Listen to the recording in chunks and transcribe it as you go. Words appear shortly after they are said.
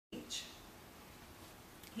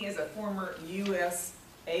He is a former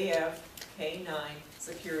USAF K-9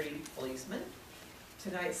 security policeman.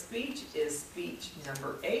 Tonight's speech is speech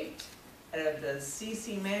number 8 out of the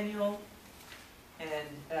CC manual, and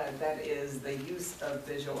that is the use of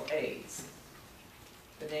visual aids.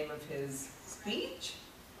 The name of his speech,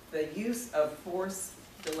 The Use of Force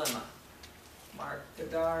Dilemma. Mark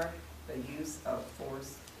Kadar, The Use of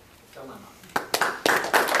Force Dilemma.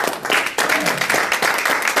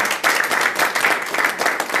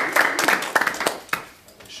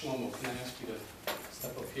 Shlomo, can I ask you to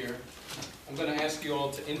step up here? I'm going to ask you all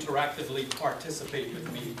to interactively participate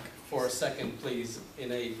with me for a second, please,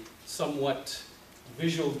 in a somewhat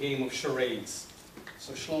visual game of charades.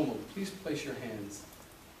 So Shlomo, please place your hands.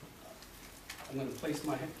 I'm going to place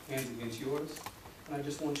my hands against yours, and I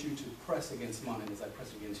just want you to press against mine as I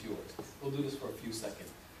press against yours. We'll do this for a few seconds.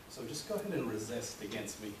 So just go ahead and resist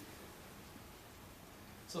against me.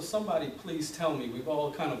 So somebody please tell me, we've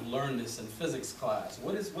all kind of learned this in physics class.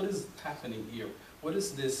 What is happening here? What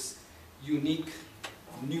is this unique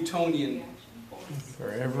Newtonian? For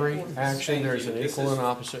every action, there's an equal and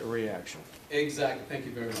opposite reaction. Exactly, thank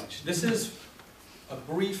you very much. This is a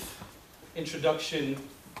brief introduction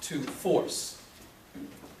to force.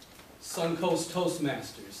 Suncoast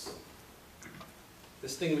Toastmasters.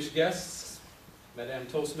 Distinguished guests, Madame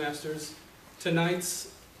Toastmasters,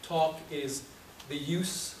 tonight's talk is the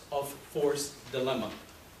use of force dilemma.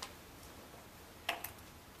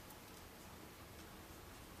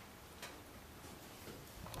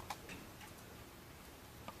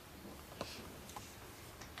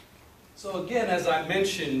 So again, as I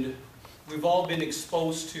mentioned, we've all been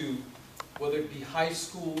exposed to, whether it be high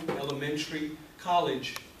school, elementary,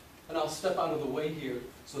 college, and I'll step out of the way here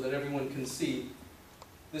so that everyone can see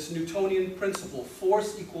this Newtonian principle,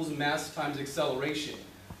 force equals mass times acceleration.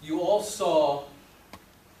 You all saw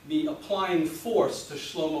me applying force to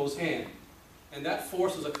Shlomo's hand. And that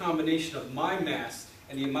force was a combination of my mass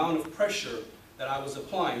and the amount of pressure that I was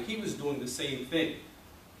applying. He was doing the same thing.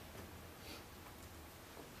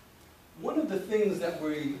 One of the things that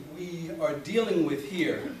we are dealing with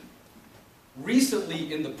here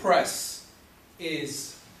recently in the press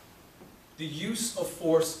is the use of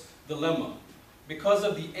force dilemma. Because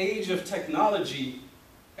of the age of technology,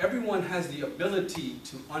 everyone has the ability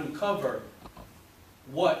to uncover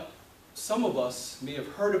what some of us may have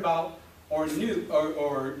heard about or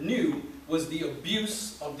knew was the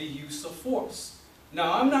abuse of the use of force.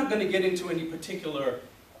 Now, I'm not going to get into any particular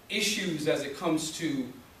issues as it comes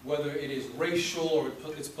to whether it is racial or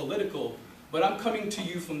it's political, but I'm coming to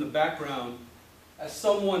you from the background as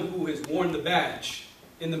someone who has worn the badge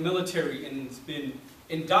in the military and has been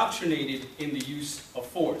indoctrinated in the use of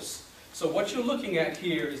force. So what you're looking at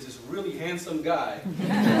here is this really handsome guy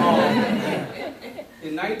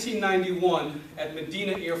in 1991 at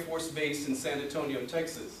Medina Air Force Base in San Antonio,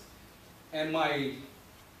 Texas. And my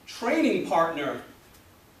training partner,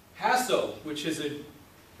 Hasso, which is a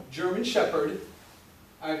German Shepherd,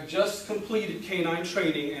 I've just completed K-9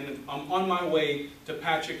 training and I'm on my way to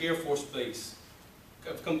Patrick Air Force Base.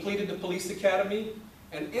 I've completed the police academy,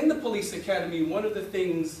 and in the police academy, one of the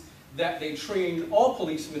things that they train all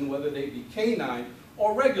policemen, whether they be K-9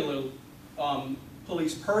 or regular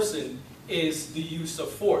police person, is the use of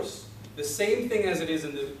force. The same thing as it is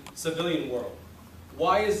in the civilian world.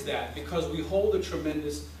 Why is that? Because we hold a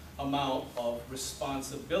tremendous amount of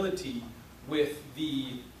responsibility with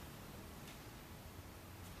the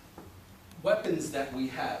weapons that we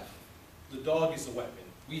have. The dog is a weapon.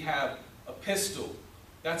 We have a pistol.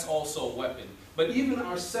 That's also a weapon. But even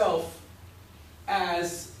ourselves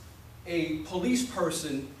as a police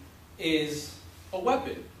person is a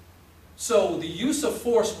weapon. So the use of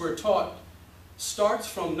force, we're taught, starts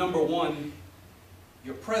from number one,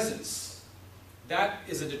 your presence. That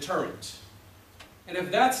is a deterrent. And if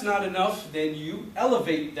that's not enough, then you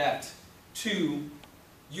elevate that to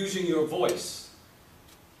using your voice.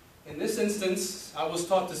 In this instance, I was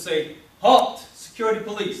taught to say, "Halt, security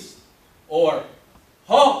police," or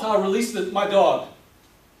 "Halt, I'll release my dog."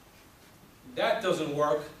 That doesn't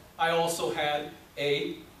work. I also had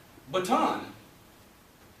a baton.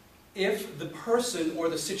 If the person or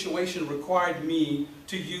the situation required me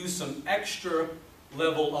to use some extra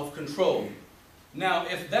level of control. Now,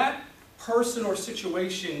 if that person or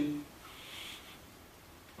situation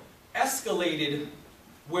escalated,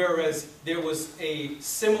 whereas there was a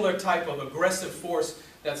similar type of aggressive force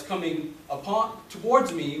that's coming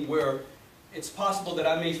towards me, where it's possible that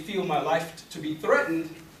I may feel my life to be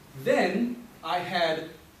threatened, then I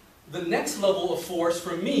had the next level of force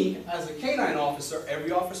for me as a K-9 officer.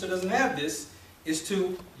 Every officer doesn't have this, is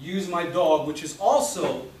to use my dog, which is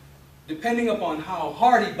also depending upon how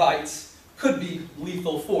hard he bites, could be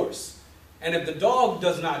lethal force. And if the dog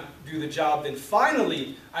does not do the job, then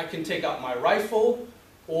finally I can take out my rifle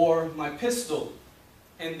or my pistol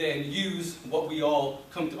and then use what we all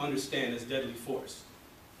come to understand as deadly force.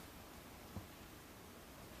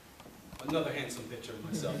 Another handsome picture of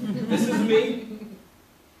myself. This is me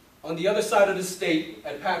on the other side of the state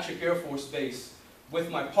at Patrick Air Force Base with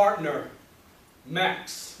my partner,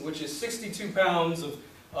 Max, which is 62 pounds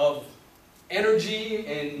of energy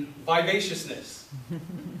and vivaciousness.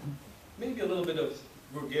 Maybe a little bit of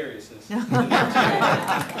gregariousness.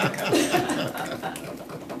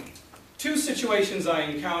 Two situations I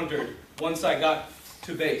encountered once I got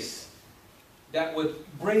to base that would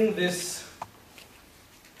bring this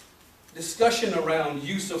discussion around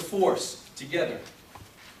use of force together.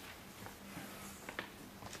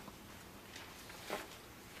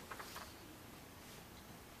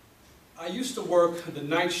 I used to work the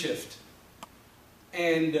night shift,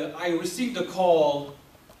 and I received a call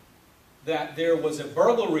that there was a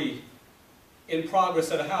burglary in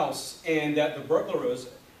progress at a house, and that the burglars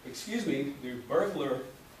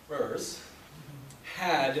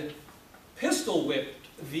had pistol whipped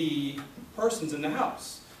the persons in the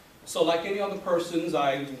house. So like any other persons,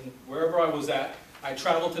 wherever I was at, I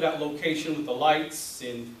traveled to that location with the lights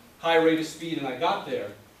and high rate of speed, and I got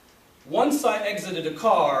there. Once I exited the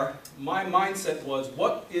car, my mindset was,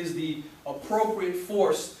 what is the appropriate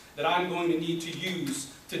force that I'm going to need to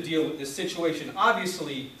use to deal with this situation?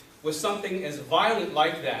 Obviously, with something as violent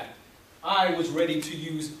like that, I was ready to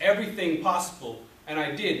use everything possible, and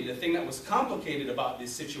I did. The thing that was complicated about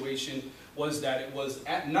this situation was that it was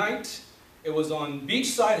at night, it was on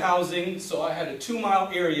beachside housing, so I had a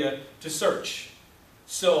 2-mile area to search.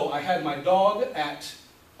 So I had my dog at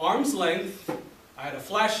arm's length, I had a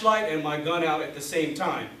flashlight and my gun out at the same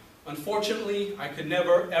time. Unfortunately, I could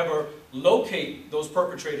never ever locate those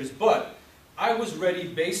perpetrators, but I was ready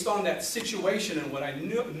based on that situation and what I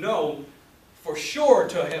know for sure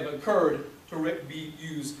to have occurred to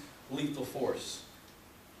use lethal force.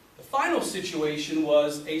 The final situation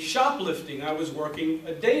was a shoplifting. I was working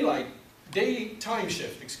a daytime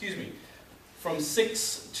shift, from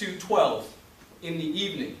 6 to 12 in the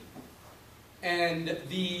evening. And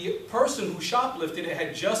the person who shoplifted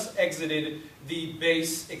had just exited the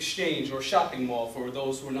base exchange or shopping mall, for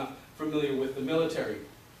those who are not familiar with the military.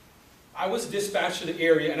 I was dispatched to the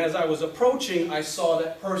area, and as I was approaching, I saw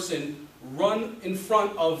that person run in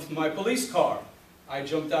front of my police car. I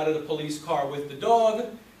jumped out of the police car with the dog,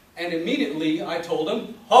 and immediately I told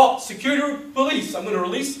him, "Halt, security police, I'm going to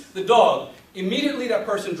release the dog." Immediately that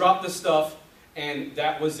person dropped the stuff, and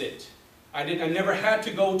that was it. I never had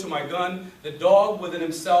to go to my gun. The dog within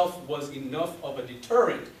himself was enough of a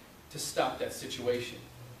deterrent to stop that situation.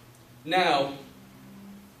 Now,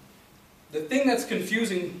 the thing that's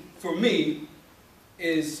confusing for me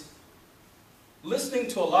is listening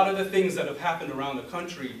to a lot of the things that have happened around the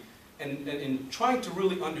country and trying to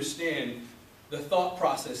really understand the thought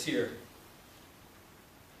process here.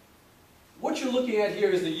 What you're looking at here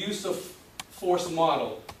is the use of force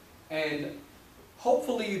model, and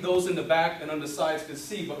hopefully those in the back and on the sides can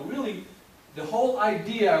see, but really the whole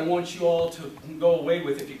idea I want you all to go away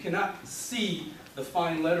with, if you cannot see the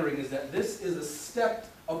fine lettering, is that this is a stepped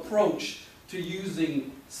approach to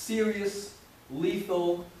using serious,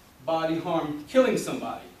 lethal body harm, killing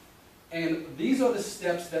somebody. And these are the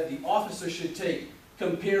steps that the officer should take,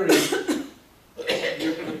 comparing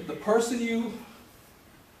the person you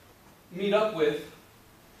meet up with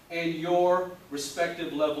and your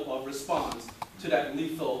respective level of response to that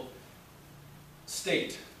lethal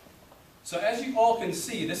state. So as you all can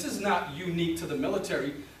see, this is not unique to the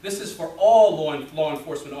military. This is for all law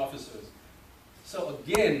enforcement officers. So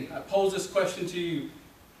again, I pose this question to you,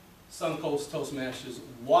 Suncoast Toastmasters.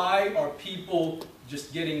 Why are people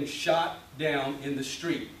just getting shot down in the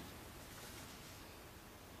street?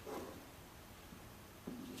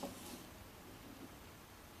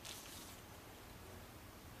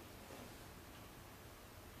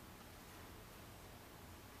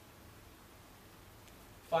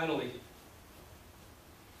 Finally,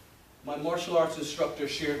 my martial arts instructor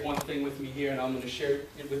shared one thing with me here, and I'm going to share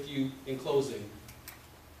it with you in closing.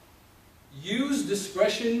 Use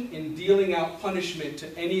discretion in dealing out punishment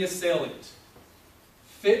to any assailant.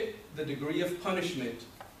 Fit the degree of punishment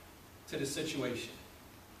to the situation.